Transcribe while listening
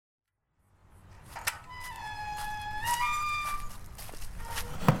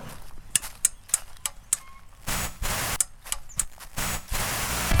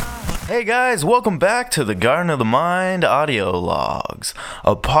Hey guys, welcome back to the Garden of the Mind audio logs,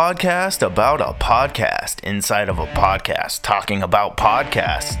 a podcast about a podcast inside of a podcast talking about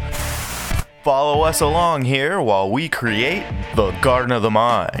podcasts. Follow us along here while we create the Garden of the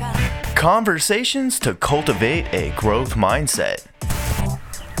Mind. Conversations to cultivate a growth mindset.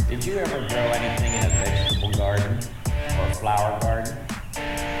 Did you ever grow anything in a vegetable garden or a flower garden?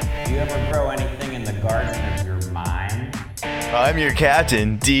 Do you ever grow anything in the garden of your mind? I'm your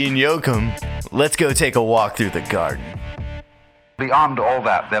captain, Dean Yoakum. Let's go take a walk through the garden. Beyond all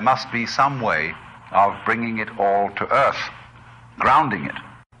that, there must be some way of bringing it all to earth, grounding it.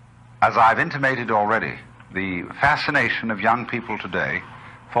 As I've intimated already, the fascination of young people today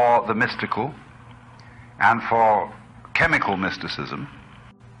for the mystical and for chemical mysticism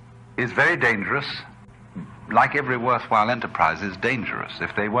is very dangerous. Like every worthwhile enterprise is dangerous.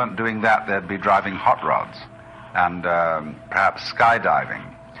 If they weren't doing that, they'd be driving hot rods and perhaps skydiving.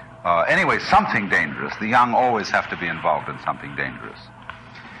 Anyway, something dangerous. The young always have to be involved in something dangerous.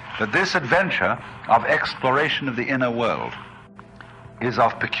 But this adventure of exploration of the inner world is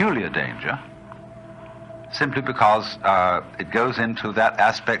of peculiar danger simply because it goes into that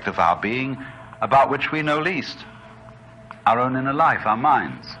aspect of our being about which we know least, our own inner life, our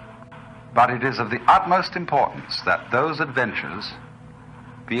minds. But it is of the utmost importance that those adventures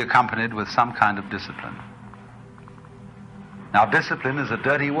be accompanied with some kind of discipline. Now, discipline is a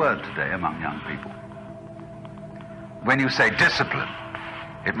dirty word today among young people. When you say discipline,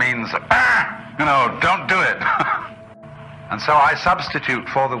 it means, don't do it. And so I substitute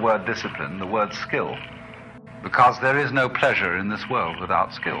for the word discipline the word skill, because there is no pleasure in this world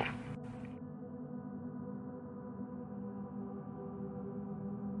without skill.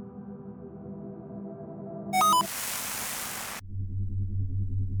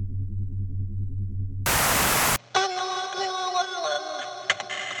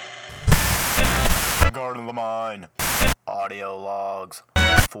 Garden of the Mind audio logs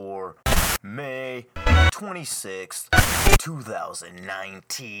for May 26th,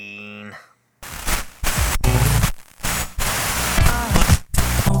 2019.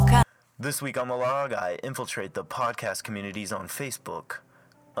 This week on the log, I infiltrate the podcast communities on Facebook,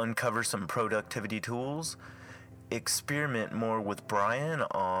 uncover some productivity tools, experiment more with Brian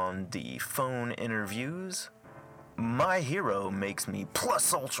on the phone interviews, my hero makes me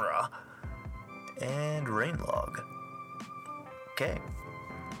plus ultra, and rain log. Okay,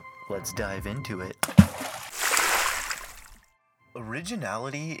 let's dive into it.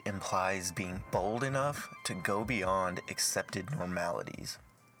 Originality implies being bold enough to go beyond accepted normalities.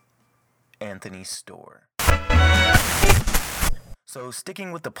 Anthony Storr. So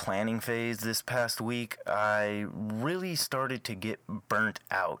sticking with the planning phase this past week, I really started to get burnt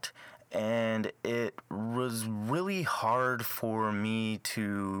out, and it was really hard for me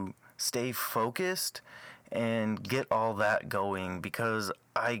to stay focused and get all that going because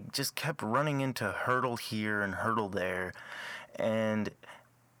I just kept running into hurdle here and hurdle there, and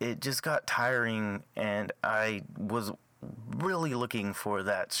it just got tiring, and I was really looking for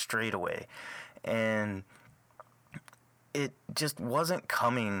that straightaway, and it just wasn't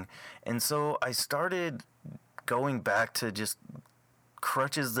coming. And so I started going back to just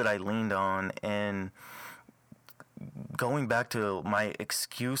crutches that I leaned on and going back to my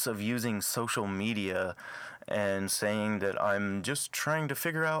excuse of using social media and saying that I'm just trying to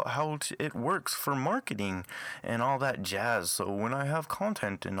figure out how it works for marketing and all that jazz. So when I have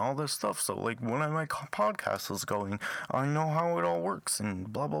content and all this stuff, so like when my podcast is going, I know how it all works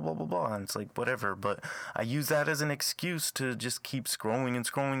and blah, blah, blah, blah, blah. And it's like, whatever. But I use that as an excuse to just keep scrolling and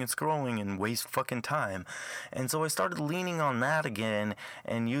scrolling and scrolling and waste fucking time. And so I started leaning on that again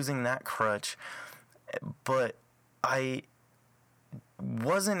and using that crutch. But I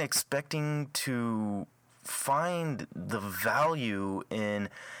wasn't expecting to find the value in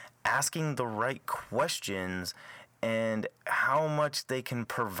asking the right questions and how much they can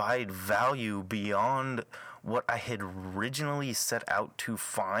provide value beyond what I had originally set out to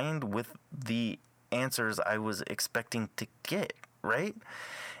find with the answers I was expecting to get, right?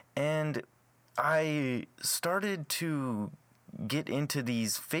 And I started to get into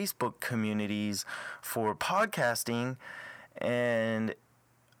these Facebook communities for podcasting, and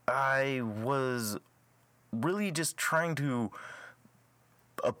I was really just trying to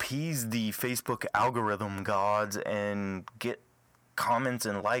appease the Facebook algorithm gods and get comments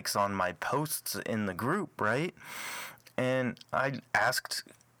and likes on my posts in the group, right? And I asked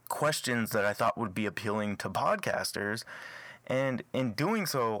questions that I thought would be appealing to podcasters, and in doing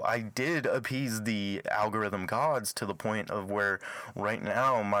so, I did appease the algorithm gods to the point of where right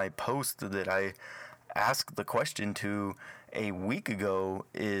now my post that I asked the question to a week ago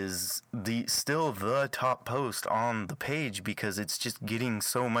is still the top post on the page because it's just getting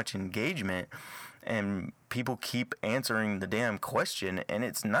so much engagement and people keep answering the damn question, and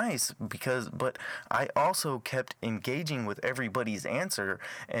it's nice but I also kept engaging with everybody's answer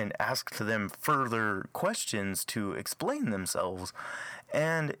and asked them further questions to explain themselves.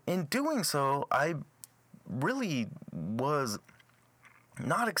 And in doing so, I really was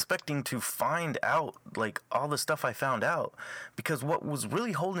not expecting to find out like all the stuff I found out, because what was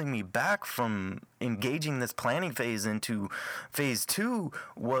really holding me back from engaging this planning phase into phase 2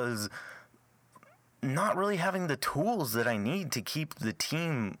 was not really having the tools that I need to keep the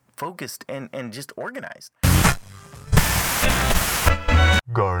team focused and just organized.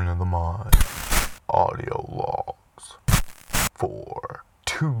 Garden of the Mind audio logs for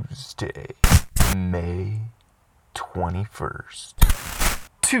Tuesday, May 21st,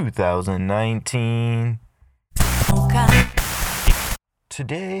 2019. Okay.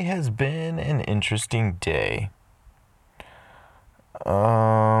 Today has been an interesting day.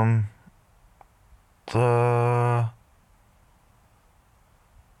 The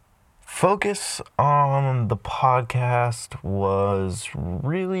focus on the podcast was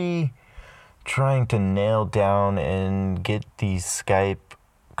really trying to nail down and get these Skype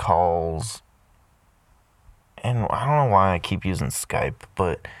calls, and I don't know why I keep using Skype,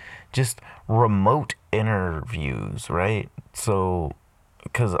 but just remote interviews, right? So,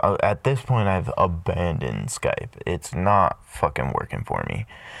 because at this point I've abandoned Skype. It's not fucking working for me.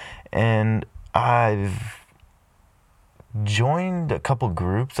 And I've joined a couple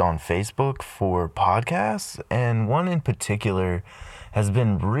groups on Facebook for podcasts, and one in particular has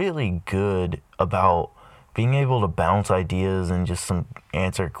been really good about being able to bounce ideas and just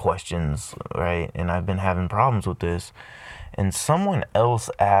answer questions, right? And I've been having problems with this. And someone else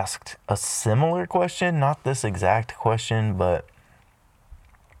asked a similar question, not this exact question, but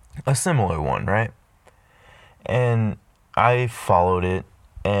a similar one, right? And I followed it,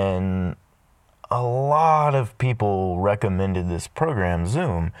 and a lot of people recommended this program,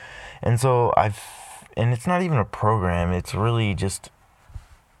 Zoom. And so and it's not even a program, it's really just,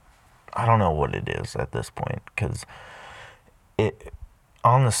 I don't know what it is at this point, because it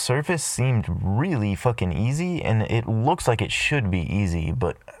on the surface seemed really fucking easy, and it looks like it should be easy,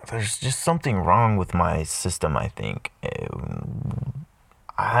 but there's just something wrong with my system, I think.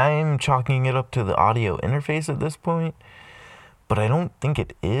 I'm chalking it up to the audio interface at this point, but I don't think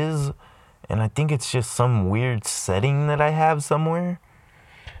it is, and I think it's just some weird setting that I have somewhere,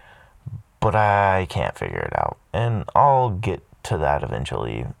 but I can't figure it out, and I'll get to that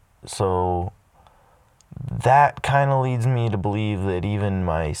eventually. So that kind of leads me to believe that even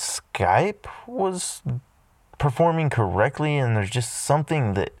my Skype was performing correctly, and there's just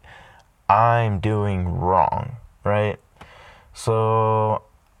something that I'm doing wrong, right? So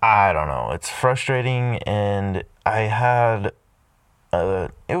I don't know. It's frustrating, and I had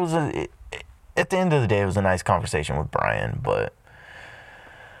at the end of the day, it was a nice conversation with Brian, but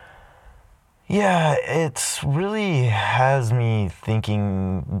yeah, it's really has me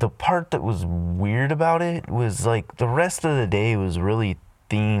thinking. The part that was weird about it was like the rest of the day was really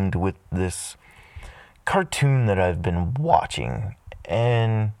themed with this cartoon that I've been watching,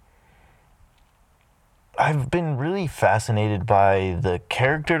 and I've been really fascinated by the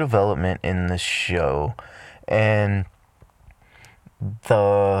character development in this show and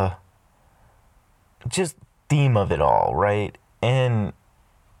the just theme of it all, right? And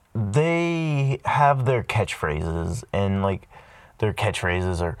they have their catchphrases, and like their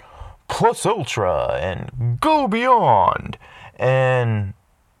catchphrases are plus ultra and go beyond, and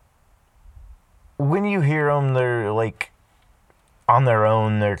when you hear them, they're like on their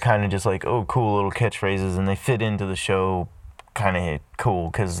own, they're kind of just like, oh, cool little catchphrases, and they fit into the show kind of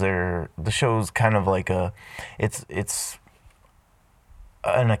cool, because the show's kind of like it's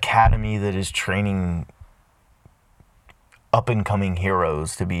an academy that is training up-and-coming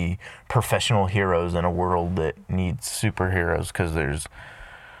heroes to be professional heroes in a world that needs superheroes because there's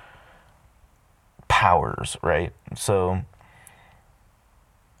powers, right? So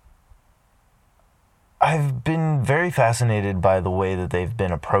I've been very fascinated by the way that they've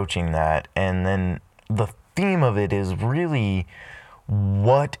been approaching that, and then the theme of it is really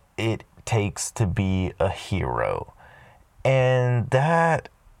what it takes to be a hero. And the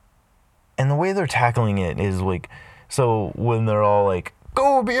way they're tackling it is like, so when they're all like,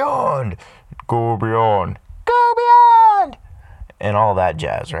 go beyond, go beyond, go beyond, and all that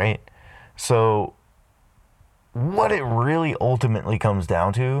jazz, right? So what it really ultimately comes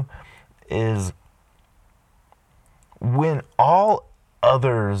down to is when all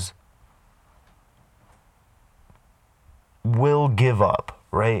others will give up,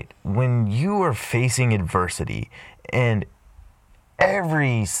 right? When you are facing adversity and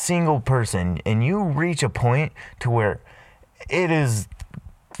every single person, and you reach a point to where it is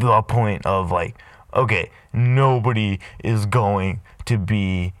the point of like, okay, nobody is going to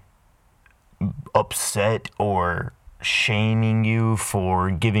be upset or shaming you for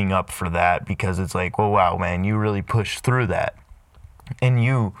giving up for that, because it's like, well, wow, man, you really pushed through that. And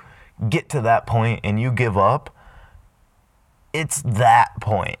you get to that point and you give up, it's that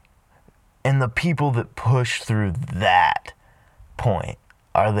point. And the people that push through that point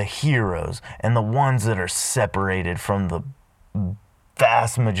are the heroes and the ones that are separated from the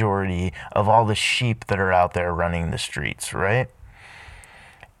vast majority of all the sheep that are out there running the streets, right?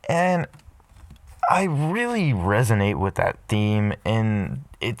 And I really resonate with that theme, and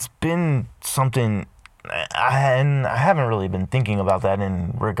it's been something I haven't really been thinking about that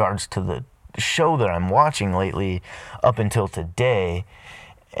in regards to the show that I'm watching lately up until today.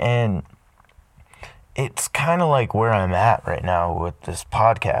 And it's kind of like where I'm at right now with this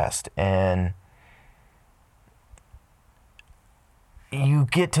podcast. And you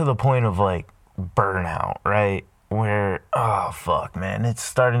get to the point of like burnout, right? Where, oh fuck, man, it's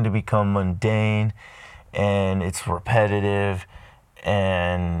starting to become mundane and it's repetitive,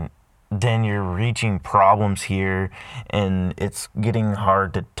 and then you're reaching problems here, and it's getting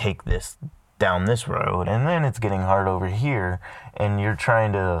hard to take this down this road, and then it's getting hard over here, and you're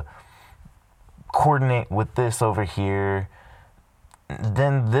trying to coordinate with this over here.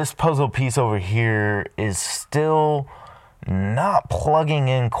 Then this puzzle piece over here is still not plugging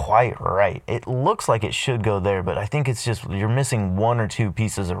in quite right. It looks like it should go there, but I think it's just you're missing one or two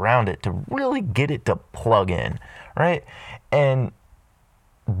pieces around it to really get it to plug in, right? And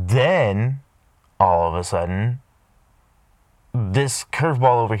then all of a sudden, this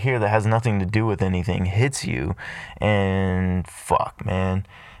curveball over here that has nothing to do with anything hits you, and fuck, man,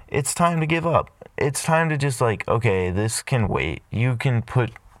 it's time to give up. It's time to just like, okay, this can wait. You can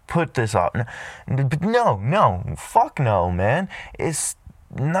put this off. But no, fuck no, man. It's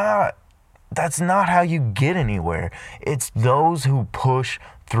not, that's not how you get anywhere. It's those who push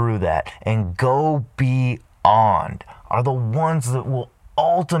through that and go beyond are the ones that will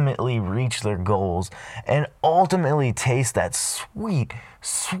ultimately reach their goals and ultimately taste that sweet,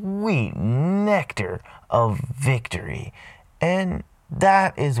 sweet nectar of victory. And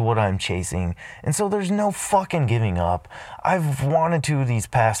that is what I'm chasing. And so there's no fucking giving up. I've wanted to these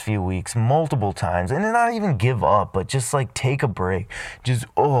past few weeks multiple times, and not even give up, but just like take a break. Just,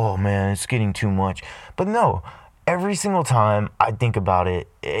 oh man, it's getting too much. But no, every single time I think about it,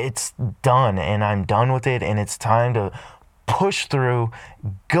 it's done, and I'm done with it, and it's time to push through,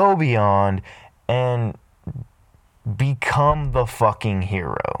 go beyond, and become the fucking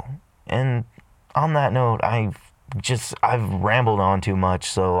hero. And on that note, I've rambled on too much,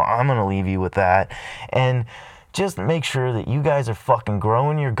 so I'm gonna leave you with that. And just make sure that you guys are fucking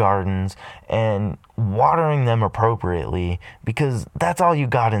growing your gardens and watering them appropriately, because that's all you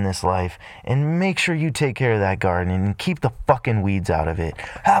got in this life. And make sure you take care of that garden and keep the fucking weeds out of it.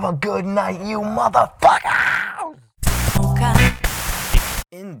 Have a good night, you motherfucker!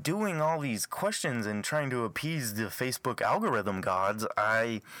 In doing all these questions and trying to appease the Facebook algorithm gods,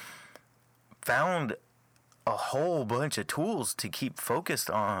 I found a whole bunch of tools to keep focused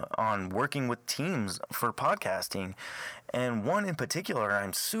on working with teams for podcasting. And one in particular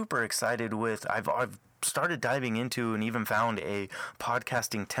I'm super excited with. I've started diving into and even found a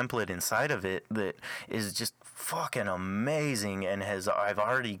podcasting template inside of it that is just fucking amazing, and I've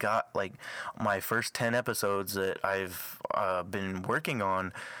already got like my first 10 episodes that I've been working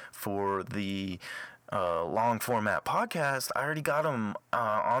on for the long format podcast. I already got them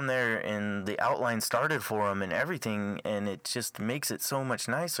on there, and the outline started for them and everything, and it just makes it so much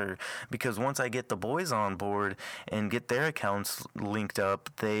nicer, because once I get the boys on board and get their accounts linked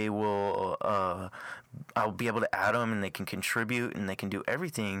up, they will I'll be able to add them, and they can contribute, and they can do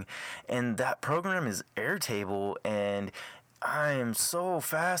everything. And that program is Airtable, and I am so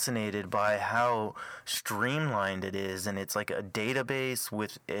fascinated by how streamlined it is, and it's like a database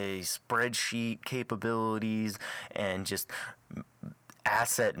with a spreadsheet capabilities and just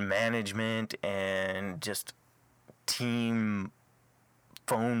asset management and just team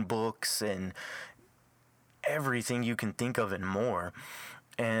phone books and everything you can think of and more.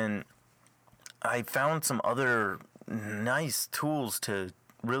 And I found some other nice tools to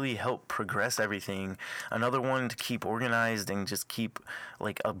really help progress everything. Another one to keep organized and just keep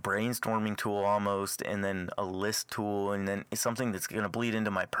like a brainstorming tool almost, and then a list tool, and then something that's going to bleed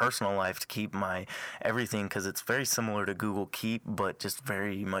into my personal life to keep my everything, because it's very similar to Google Keep but just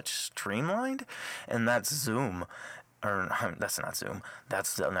very much streamlined, and that's Zoom. or that's not Zoom.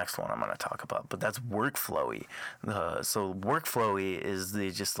 That's the next one I'm going to talk about. But that's Workflowy. So Workflowy is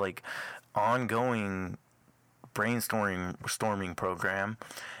the just like ongoing brainstorming program.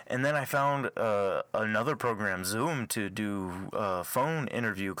 And then I found another program, Zoom, to do phone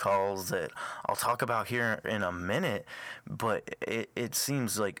interview calls that I'll talk about here in a minute. But it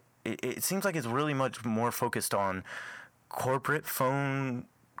seems like it's really much more focused on corporate phone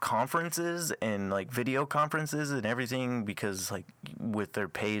conferences and like video conferences and everything, because like with their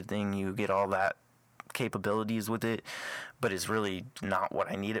paid thing you get all that capabilities with it, but it's really not what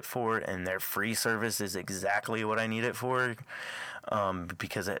I need it for, and their free service is exactly what I need it for,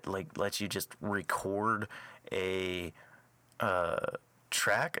 because it like lets you just record a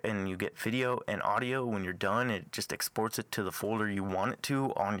track and you get video and audio. When you're done, it just exports it to the folder you want it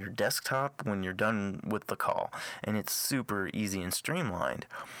to on your desktop when you're done with the call, and it's super easy and streamlined.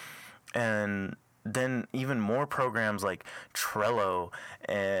 And then even more programs like Trello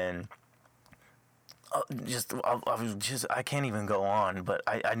and I can't even go on, but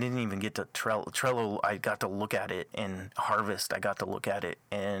I didn't even get to Trello. I got to look at it, and Harvest I got to look at it,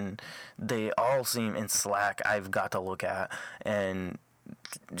 and they all seem, in Slack I've got to look at, and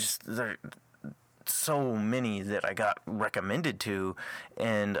just there so many that I got recommended to,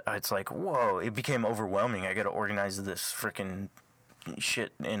 and it's like, whoa, it became overwhelming. I got to organize this freaking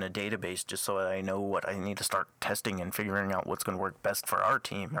shit in a database just so that I know what I need to start testing and figuring out what's going to work best for our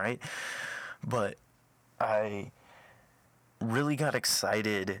team, right? But I really got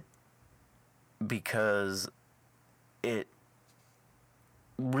excited because it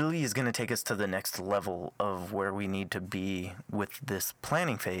really is going to take us to the next level of where we need to be with this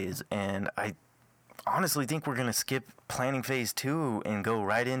planning phase. And I honestly think we're going to skip planning phase 2 and go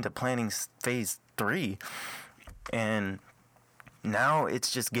right into planning phase 3. And now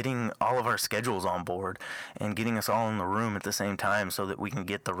it's just getting all of our schedules on board and getting us all in the room at the same time so that we can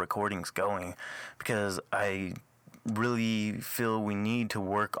get the recordings going, because I really feel we need to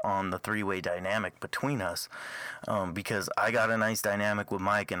work on the three-way dynamic between us, because I got a nice dynamic with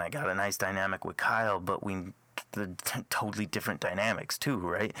Mike and I got a nice dynamic with Kyle, but they're totally different dynamics too,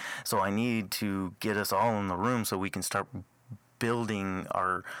 right? So I need to get us all in the room so we can start building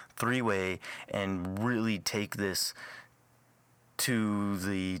our three-way and really take this to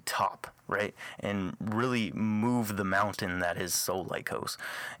the top, right? And really move the mountain that is Soul Lycos.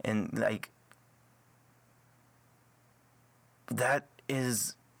 And like, that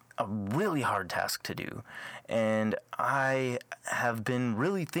is a really hard task to do, and I have been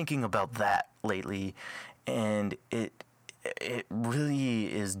really thinking about that lately, and it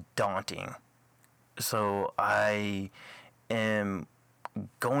really is daunting. So I am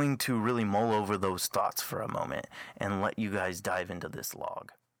going to really mull over those thoughts for a moment and let you guys dive into this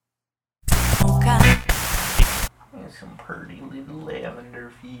log. There's some pretty little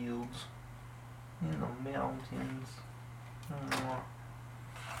lavender fields in the mountains.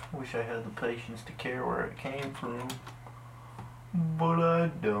 Wish I had the patience to care where it came from, but I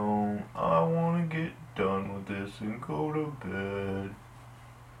don't. I want to get done with this and go to bed.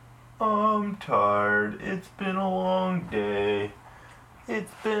 I'm tired. It's been a long day.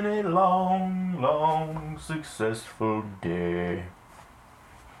 It's been a long, successful day.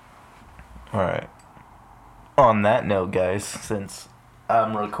 Alright. On that note, guys, since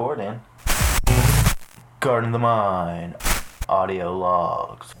I'm recording, Garden of the Mind audio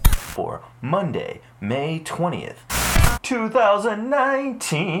logs for Monday, May 20th,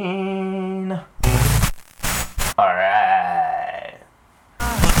 2019. Alright.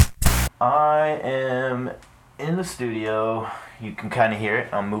 I am in the studio. You can kind of hear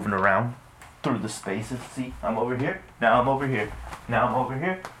it. I'm moving around through the spaces. See, I'm over here. Now I'm over here. Now I'm over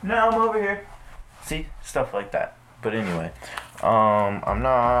here. Now I'm over here. See, stuff like that. But anyway,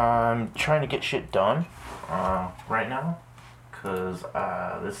 I'm trying to get shit done right now, because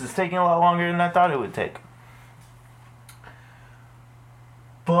this is taking a lot longer than I thought it would take.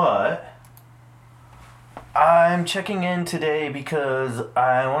 But I'm checking in today because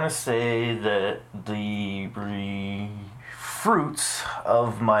I want to say that the fruits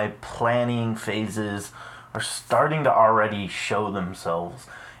of my planning phases are starting to already show themselves,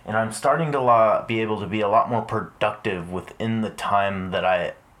 and I'm starting to be able to be a lot more productive within the time that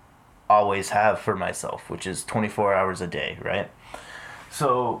I always have for myself, which is 24 hours a day, right?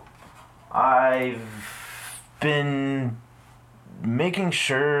 So I've been making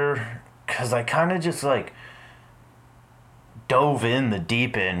sure, because I kind of just like dove in the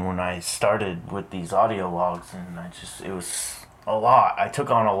deep end when I started with these audio logs, and it was a lot. I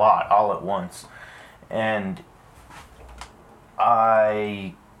took on a lot all at once, and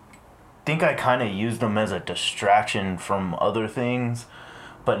I think I kind of used them as a distraction from other things,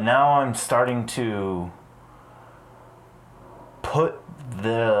 but now I'm starting to put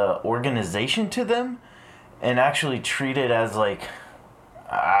the organization to them and actually treat it as like,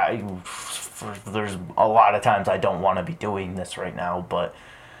 there's a lot of times I don't want to be doing this right now, but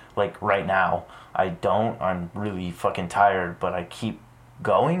like right now I don't. I'm really fucking tired, but I keep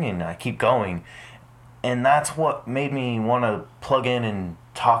going and I keep going. And that's what made me want to plug in and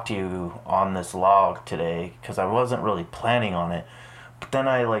talk to you on this log today, because I wasn't really planning on it. But then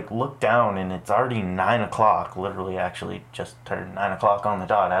I like looked down and it's already 9 o'clock. Literally, actually, just turned 9 o'clock on the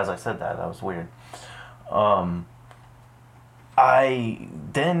dot. As I said that was weird. I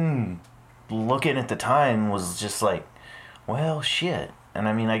then looking at the time was just like, well, shit. And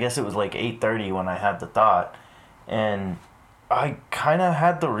I mean, I guess it was like 8:30 when I had the thought, and I kind of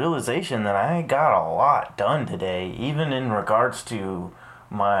had the realization that I got a lot done today, even in regards to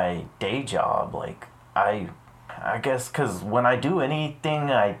my day job. Like, I guess because when I do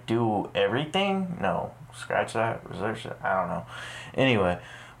anything, I do everything. No, scratch that, research that, I don't know. Anyway,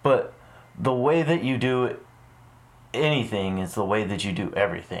 but the way that you do anything is the way that you do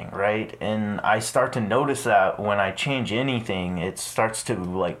everything, right? And I start to notice that when I change anything, it starts to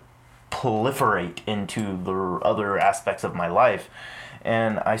like proliferate into the other aspects of my life.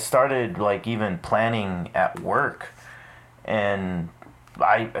 And I started like even planning at work, and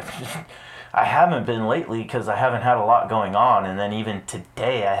I I haven't been lately because I haven't had a lot going on. And then even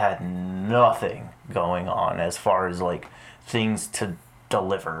today I had nothing going on as far as like things to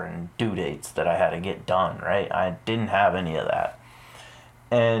deliver and due dates that I had to get done, right? I didn't have any of that.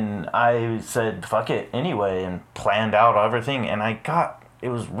 And I said, fuck it anyway, and planned out everything. And it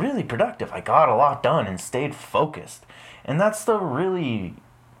was really productive. I got a lot done and stayed focused. And that's the really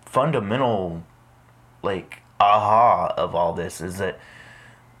fundamental, like, aha of all this, is that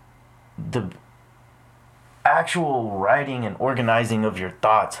the actual writing and organizing of your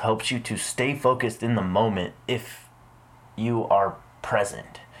thoughts helps you to stay focused in the moment if you are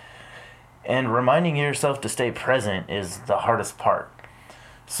present. And reminding yourself to stay present is the hardest part.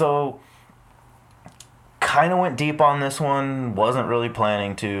 So, kind of went deep on this one, wasn't really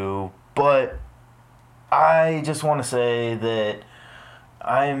planning to, but I just want to say that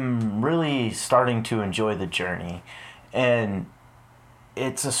I'm really starting to enjoy the journey. And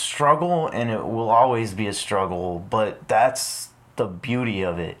it's a struggle, and it will always be a struggle, but that's the beauty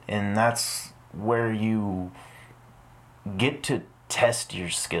of it. And that's where you get to test your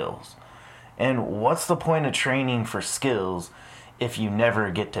skills. And what's the point of training for skills if you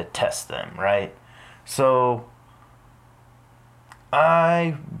never get to test them, right? So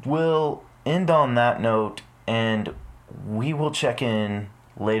I will end on that note, and we will check in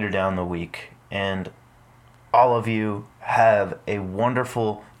later down the week. And all of you have a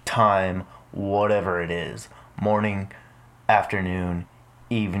wonderful time, whatever it is. Morning, afternoon,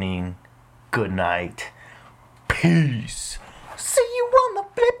 evening, good night. Peace. See you on the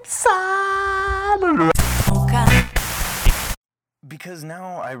flip side. Because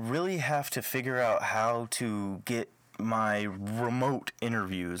now I really have to figure out how to get my remote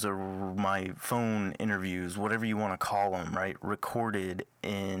interviews or my phone interviews, whatever you want to call them, right, recorded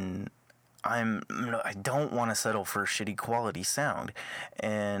in. I don't want to settle for shitty quality sound,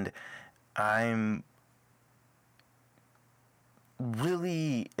 and I'm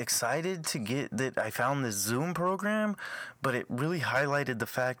really excited to get that I found this Zoom program, but it really highlighted the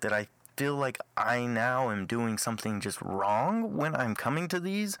fact that I feel like I now am doing something just wrong when I'm coming to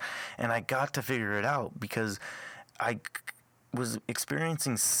these, and I got to figure it out because I was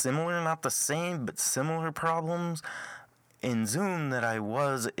experiencing similar, not the same, but similar problems in Zoom that I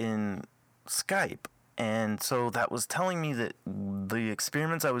was in Skype. And so that was telling me that the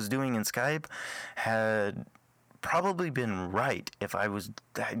experiments I was doing in Skype had probably been right if I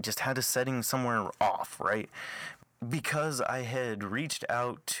just had a setting somewhere off, right? Because I had reached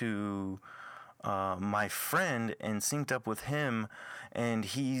out to my friend and synced up with him, and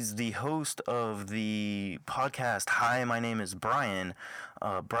he's the host of the podcast Hi, My Name is Brian,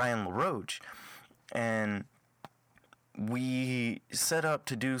 Brian LaRoche, and we set up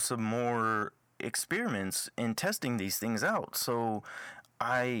to do some more experiments in testing these things out. So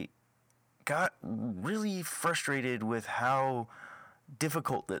I got really frustrated with how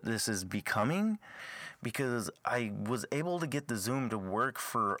difficult that this is becoming, because I was able to get the Zoom to work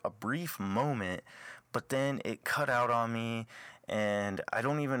for a brief moment, but then it cut out on me, and I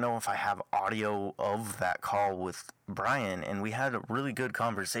don't even know if I have audio of that call with Brian, and we had a really good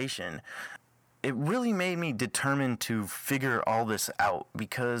conversation. It really made me determined to figure all this out,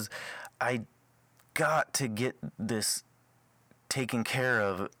 because I got to get this taken care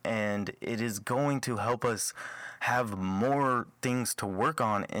of, and it is going to help us have more things to work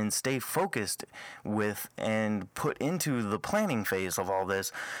on and stay focused with and put into the planning phase of all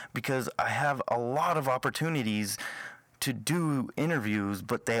this, because I have a lot of opportunities to do interviews,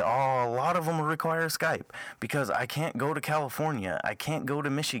 but a lot of them require Skype, because I can't go to California, I can't go to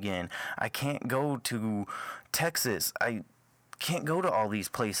Michigan, I can't go to Texas, I can't go to all these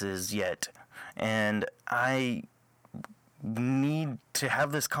places yet, and I need to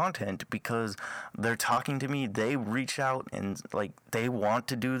have this content because they're talking to me, they reach out and like they want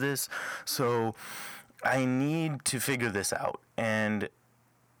to do this, so I need to figure this out, and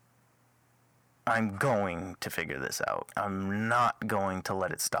I'm going to figure this out. I'm not going to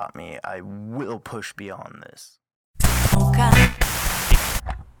let it stop me. I will push beyond this.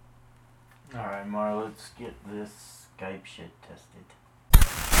 Alright, Mar, let's get this Skype shit tested.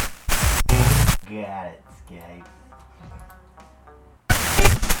 Got it, Skype.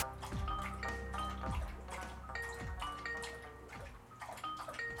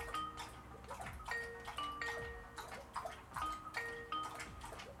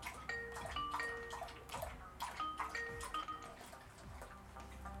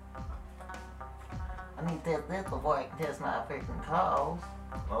 I need to test this before I can test my freaking calls.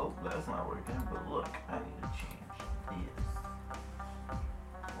 Oh, that's not working, but look, I need to change this.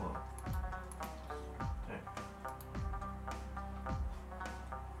 Whoa. There.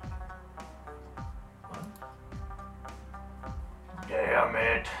 What? Damn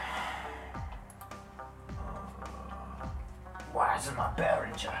it. Why isn't my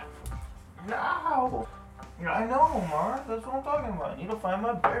Behringer? No! I know, Mar, that's what I'm talking about. I need to find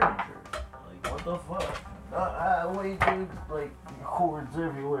my Behringer. What the fuck? Wait, dude, like, cords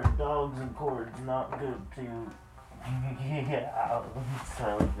everywhere. Dogs and cords, not good to... Yeah,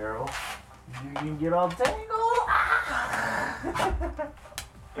 silly girl. You can get all tangled.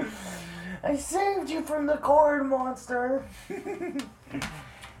 I saved you from the cord monster.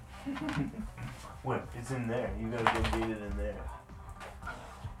 What? It's in there. You gotta go get it in there.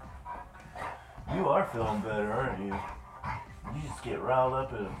 You are feeling better, aren't you? You just get riled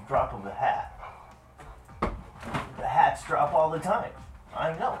up at a drop of a hat. The hats drop all the time.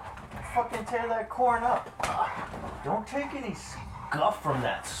 I know. Fucking tear that corn up. Don't take any scuff from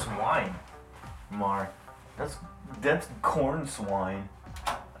that swine, Mar. That's corn swine.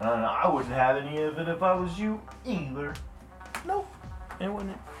 I wouldn't have any of it if I was you either. Nope, it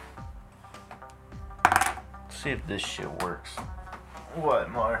wouldn't. Let's see if this shit works.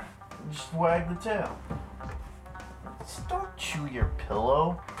 What, Mar? Just wag the tail. Just don't chew your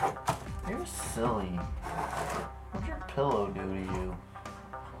pillow. You're silly. What'd your pillow do to you?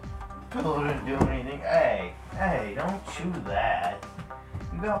 Pillow didn't do anything. Hey, don't chew that.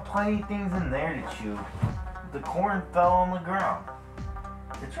 You got plenty of things in there to chew. The corn fell on the ground.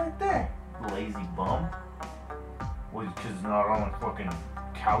 It's right there, lazy bum. What, because it's not on the fucking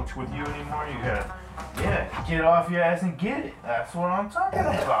couch with you anymore? You gotta, get off your ass and get it. That's what I'm talking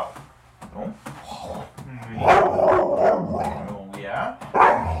about. Oh, yeah?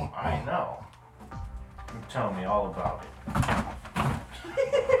 I know. Tell me all about it.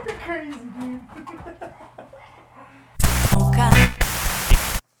 You're crazy, dude.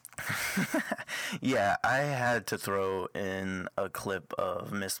 Yeah, I had to throw in a clip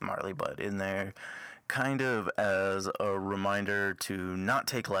of Miss Marley Butt in there, kind of as a reminder to not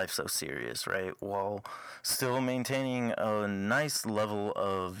take life so serious, right? While still maintaining a nice level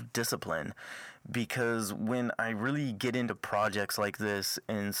of discipline. Because when I really get into projects like this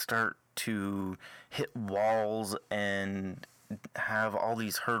and start to hit walls and have all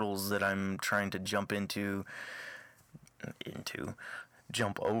these hurdles that I'm trying to jump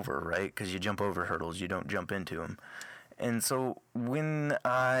over, right? Because you jump over hurdles, you don't jump into them. And so when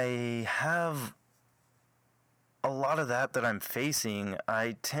I have a lot of that I'm facing,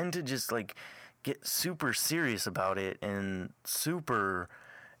 I tend to just like get super serious about it and super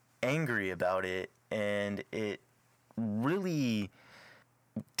angry about it, and it really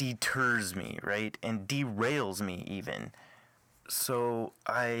deters me, right? And derails me even. So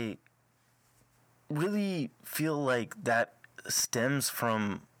I really feel like that stems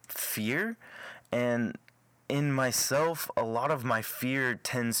from fear, and in myself, a lot of my fear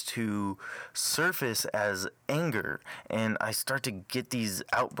tends to surface as anger, and I start to get these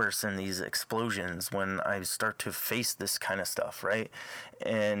outbursts and these explosions when I start to face this kind of stuff, right?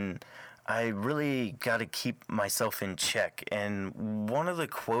 And I really got to keep myself in check. And one of the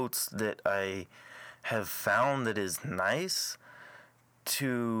quotes that I have found that is nice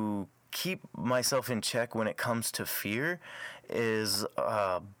to keep myself in check when it comes to fear is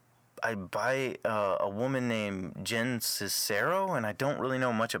by a woman named Jen Cicero, and I don't really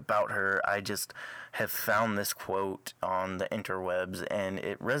know much about her. I just have found this quote on the interwebs, and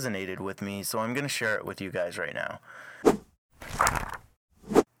it resonated with me, so I'm going to share it with you guys right now.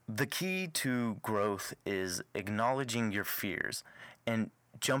 The key to growth is acknowledging your fears and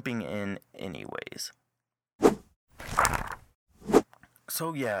jumping in anyways.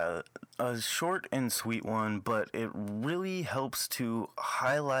 So yeah, a short and sweet one, but it really helps to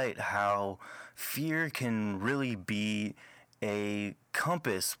highlight how fear can really be a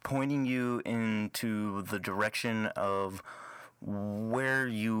compass pointing you into the direction of where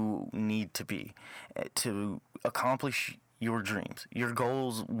you need to be to accomplish your dreams, your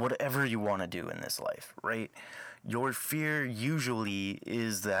goals, whatever you want to do in this life, right? Your fear usually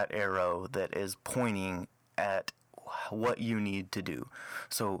is that arrow that is pointing at what you need to do.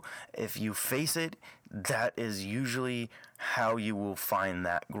 So if you face it, that is usually how you will find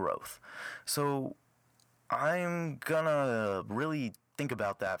that growth. So I'm gonna really think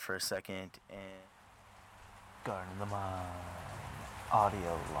about that for a second. And Garden of the Mind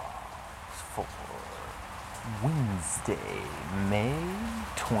audio logs for Wednesday, May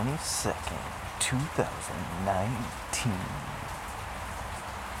 22nd, 2019.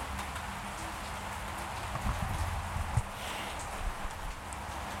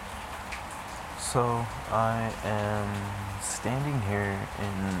 So I am standing here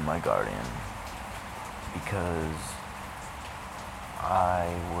in my garden because I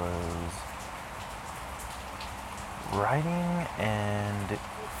was writing and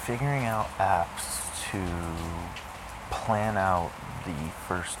figuring out apps to plan out the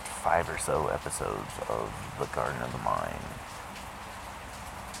first 5 or so episodes of the Garden of the Mind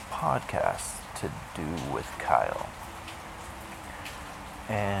podcast to do with Kyle.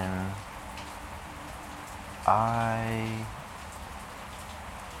 And I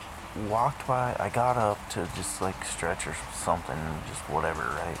walked by, I got up to just like stretch or something, just whatever,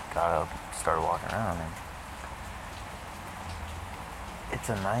 right? Got up, started walking around, and it's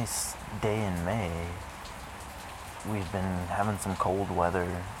a nice day in May. We've been having some cold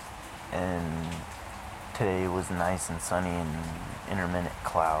weather, and today was nice and sunny and intermittent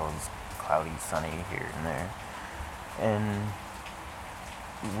clouds, cloudy, sunny here and there. And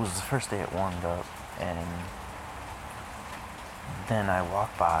it was the first day it warmed up, and then I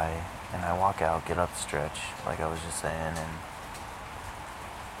walk by and I walk out, get up, stretch, like I was just saying, and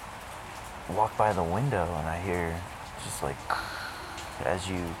walk by the window, and I hear just like, as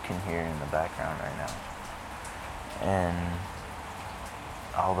you can hear in the background right now. And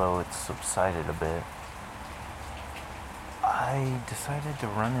although it's subsided a bit, I decided to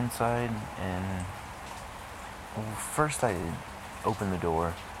run inside, and first I opened the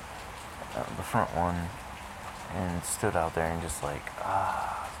door, the front one, and stood out there and just like,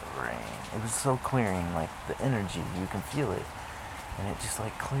 the rain. It was so clearing, like the energy, you can feel it. And it just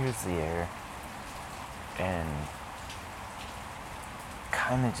like clears the air and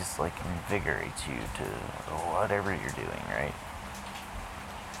kind of just like invigorates you to whatever you're doing, right?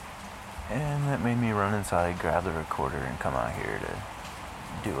 And that made me run inside, grab the recorder, and come out here to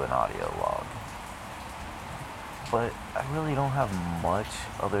do an audio log. But I really don't have much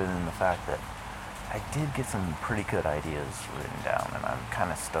other than the fact that I did get some pretty good ideas written down, and I'm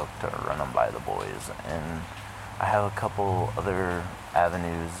kind of stoked to run them by the boys. And I have a couple other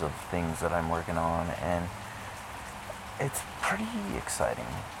avenues of things that I'm working on, and it's pretty exciting.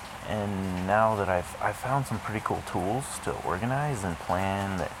 And now that I've found some pretty cool tools to organize and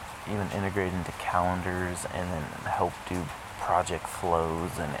plan that even integrate into calendars and then help do project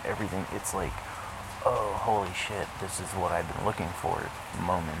flows and everything, it's like, oh, holy shit, this is what I've been looking for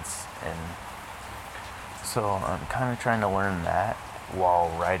moments. And so I'm kind of trying to learn that while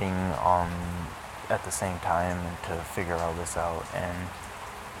writing on at the same time to figure all this out. And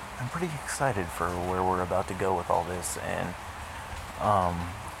I'm pretty excited for where we're about to go with all this. And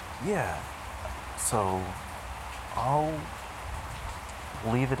yeah, so I'll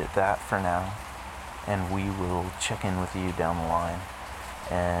leave it at that for now, and we will check in with you down the line.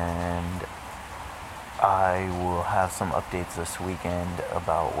 And I will have some updates this weekend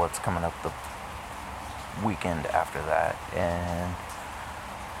about what's coming up the weekend after that, and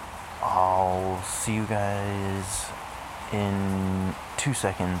I'll see you guys in 2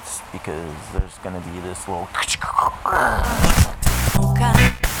 seconds because there's gonna be this little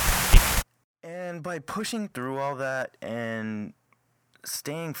And by pushing through all that and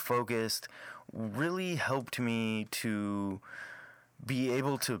staying focused really helped me to be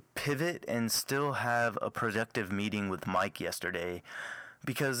able to pivot and still have a productive meeting with Mike yesterday.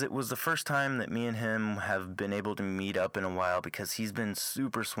 because it was the first time that me and him have been able to meet up in a while, because he's been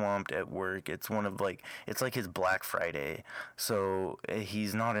super swamped at work. It's it's like his Black Friday. So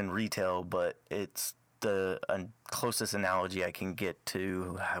he's not in retail, but it's the closest analogy I can get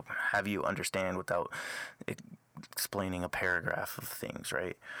to have you understand without explaining a paragraph of things,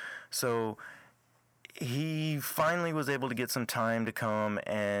 right? So he finally was able to get some time to come,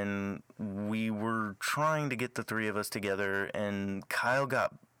 and we were trying to get the three of us together, and Kyle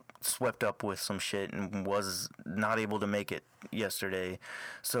got swept up with some shit and was not able to make it yesterday.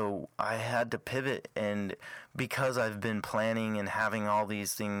 So I had to pivot, and because I've been planning and having all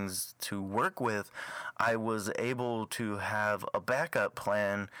these things to work with, I was able to have a backup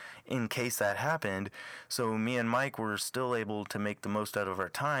plan in case that happened. So me and Mike were still able to make the most out of our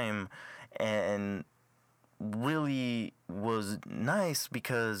time, and really was nice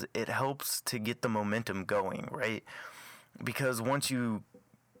because it helps to get the momentum going, right? Because once you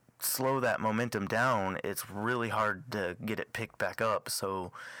slow that momentum down, it's really hard to get it picked back up.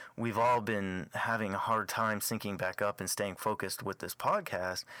 So we've all been having a hard time syncing back up and staying focused with this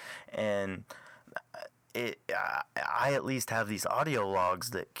podcast, and I at least have these audio logs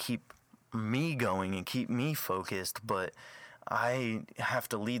that keep me going and keep me focused, but I have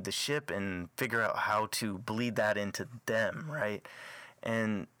to lead the ship and figure out how to bleed that into them, right?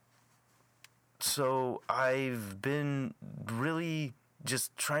 And so I've been really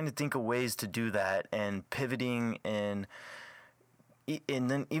just trying to think of ways to do that, and pivoting, and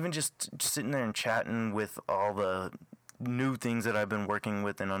then even just sitting there and chatting with all the new things that I've been working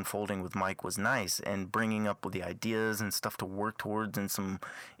with and unfolding with Mike was nice, and bringing up with the ideas and stuff to work towards, and some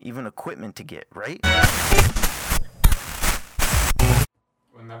even equipment to get, right?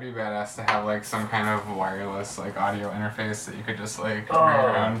 Wouldn't that be badass to have like some kind of wireless like audio interface that you could just like bring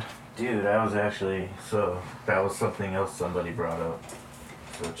around? Dude, that was something else somebody brought up.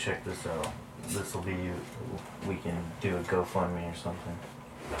 So check this out. This will be, we can do a GoFundMe or something.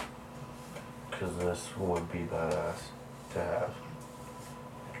 Because this would be badass to have.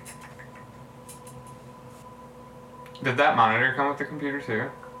 Did that monitor come with the computer too?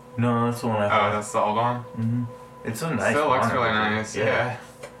 No, that's the one I have. Oh, that's the old one? Mm-hmm. It's a nice Still looks monitor. really nice, yeah.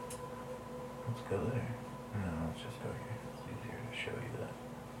 Let's go there. No, let's just go here. It's easier to show you that.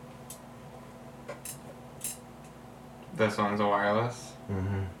 This one's a wireless?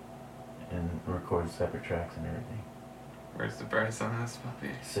 Mm-hmm. And records separate tracks and everything. Where's the price on this puppy?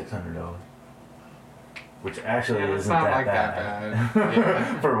 $600. Which actually it's isn't not that like bad. that bad.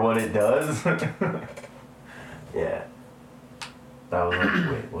 Yeah. For what it does. Yeah. That was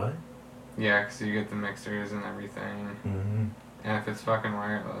like, wait, what? Yeah, 'cause you get the mixers and everything. Mm-hmm. And if it's fucking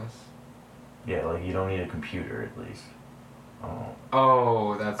wireless. Yeah, like you don't need a computer at least.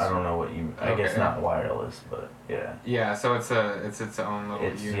 Oh, that's... I don't know what you... I guess Okay. not wireless, but yeah. Yeah, so it's its own little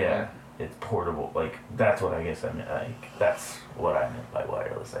unit. Yeah, it's portable. Like, that's what I guess I meant. Like, that's what I meant by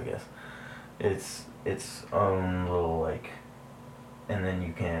wireless, I guess. It's its own little, like... And then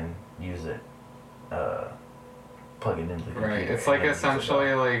you can use it, plug it into the computer. Right, it's like and then use it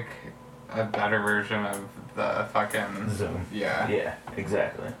essentially on like a better version of the fucking... Zoom. Yeah. Yeah,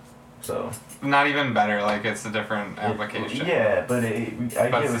 exactly. So... Not even better, like it's a different application. Yeah, but I get it's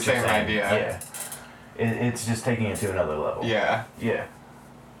what the you're same saying. idea. Yeah. It's just taking it to another level. Yeah. Yeah.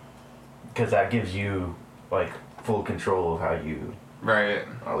 Because that gives you, like, full control of how you... Right.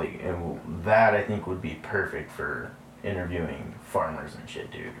 Like, and that, I think, would be perfect for interviewing farmers and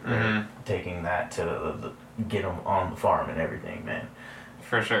shit, dude. Right? Mhm. Taking that to get them on the farm and everything, man.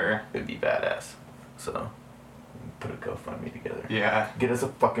 For sure. It'd be badass. So, put a GoFundMe together. Yeah. Get us a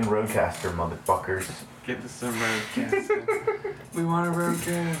fucking roadcaster, motherfuckers. Get us some roadcasts. We want a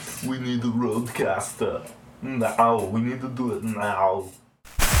roadcast. We need a roadcaster. Now. We need to do it now.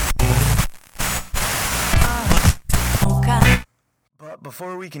 But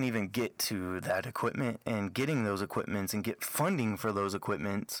before we can even get to that equipment and getting those equipments and get funding for those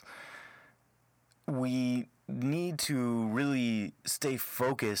equipments, we need to really stay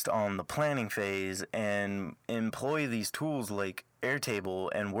focused on the planning phase and employ these tools like Airtable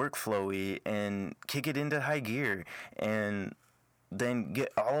and Workflowy and kick it into high gear, and then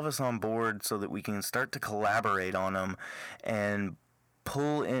get all of us on board so that we can start to collaborate on them and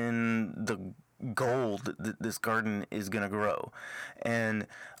pull in the gold that this garden is going to grow. And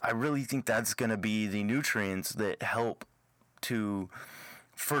I really think that's going to be the nutrients that help to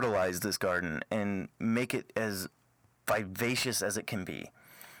fertilize this garden and make it as vivacious as it can be.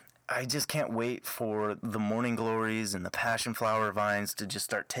 I just can't wait for the morning glories and the passion flower vines to just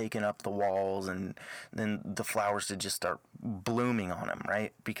start taking up the walls, and then the flowers to just start blooming on them,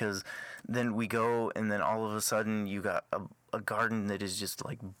 right? Because then we go, and then all of a sudden you got a garden that is just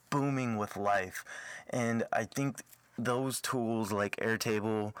like booming with life. And I think those tools like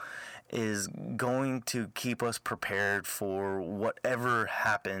Airtable is going to keep us prepared for whatever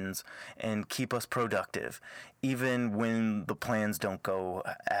happens and keep us productive, even when the plans don't go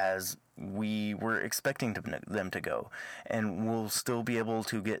as we were expecting them to go. And we'll still be able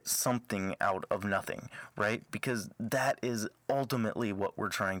to get something out of nothing, right? Because that is ultimately what we're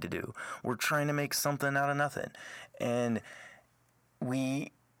trying to do. We're trying to make something out of nothing. And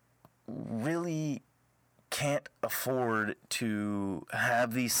we really can't afford to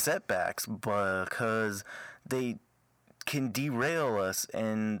have these setbacks because they can derail us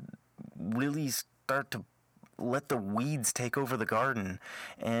and really start to let the weeds take over the garden.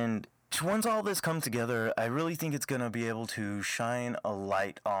 And once all this comes together, I really think it's going to be able to shine a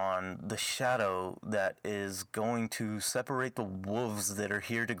light on the shadow that is going to separate the wolves that are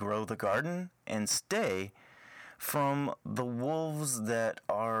here to grow the garden and stay from the wolves that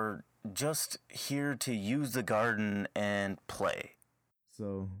are just here to use the garden and play.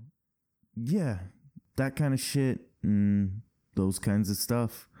 So, yeah, that kind of shit and those kinds of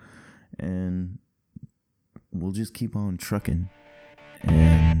stuff. And we'll just keep on trucking.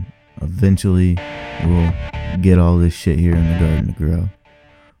 And eventually we'll get all this shit here in the garden to grow.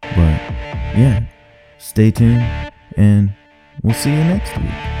 But, yeah, stay tuned and we'll see you next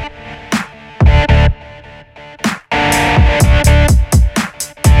week.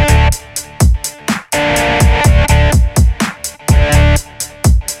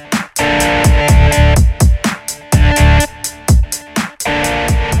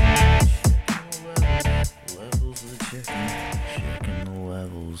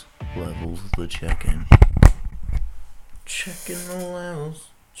 Checking the levels,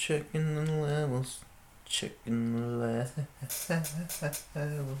 checking the levels, checking the levels.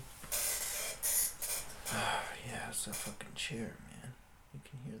 Oh, yeah, it's that fucking chair, man. You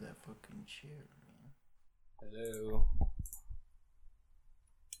can hear that fucking chair, man. Hello.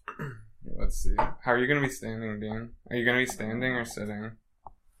 Let's see. How are you gonna be standing, Dean? Are you gonna be standing or sitting?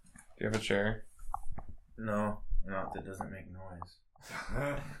 Do you have a chair? No, that doesn't make noise.